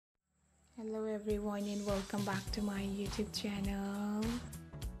Hello everyone and welcome back to my YouTube channel.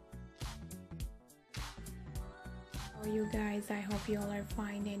 How are you guys? I hope you all are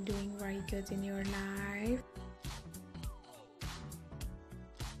fine and doing very good in your life.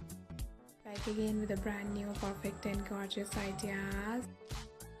 Back again with a brand new perfect and gorgeous ideas.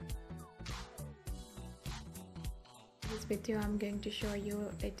 In this video I'm going to show you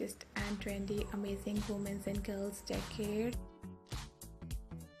latest and trendy amazing women's and girls jacket.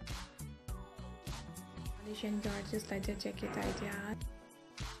 And gorgeous leather jacket ideas.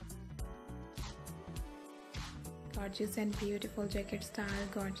 Gorgeous and beautiful jacket style,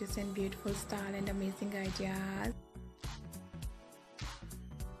 gorgeous and beautiful style and amazing ideas.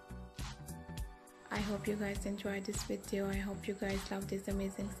 I hope you guys enjoyed this video. I hope you guys love this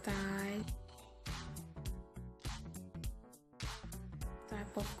amazing style.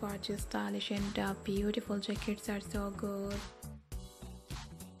 Type of gorgeous, stylish and beautiful jackets are so good.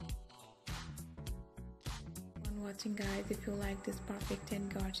 Watching guys, if you like this perfect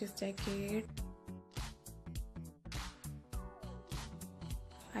and gorgeous jacket,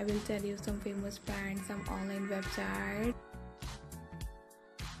 I will tell you some famous brands, some online websites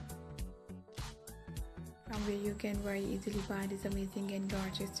from where you can very easily buy this amazing and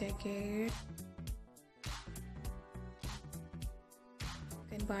gorgeous jacket.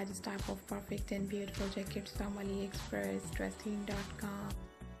 You can buy this type of perfect and beautiful jackets from AliExpress, Dressing.com,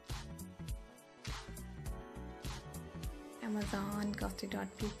 Amazon,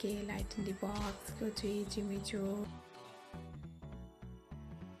 Costa.pk, Light in the Box, Gucci, Jimmy Choo.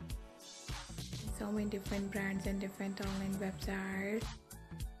 So many different brands and different online websites.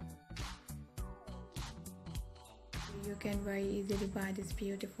 You can very easily buy this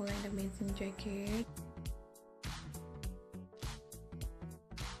beautiful and amazing jacket.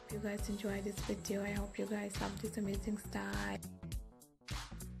 If you guys enjoy this video, I hope you guys love this amazing style.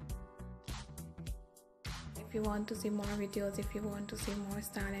 If you want to see more videos, if you want to see more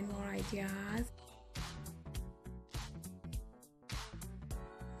style and more ideas,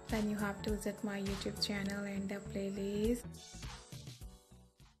 then you have to visit my YouTube channel and the playlist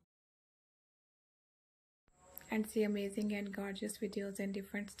and see amazing and gorgeous videos and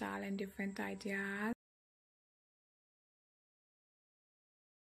different style and different ideas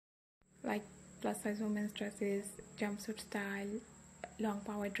like plus size women's dresses, jumpsuit style, long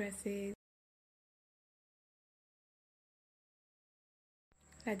power dresses,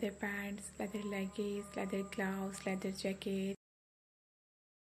 leather pants, leather leggings, leather gloves, leather jacket,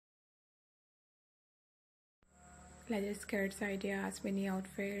 leather skirts ideas, mini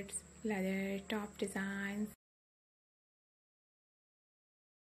outfits, leather top designs,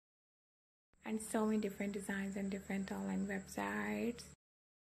 and so many different designs and different online websites.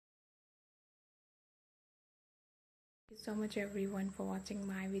 Thank you so much everyone for watching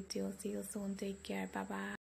my video. See you soon. Take care. Bye bye.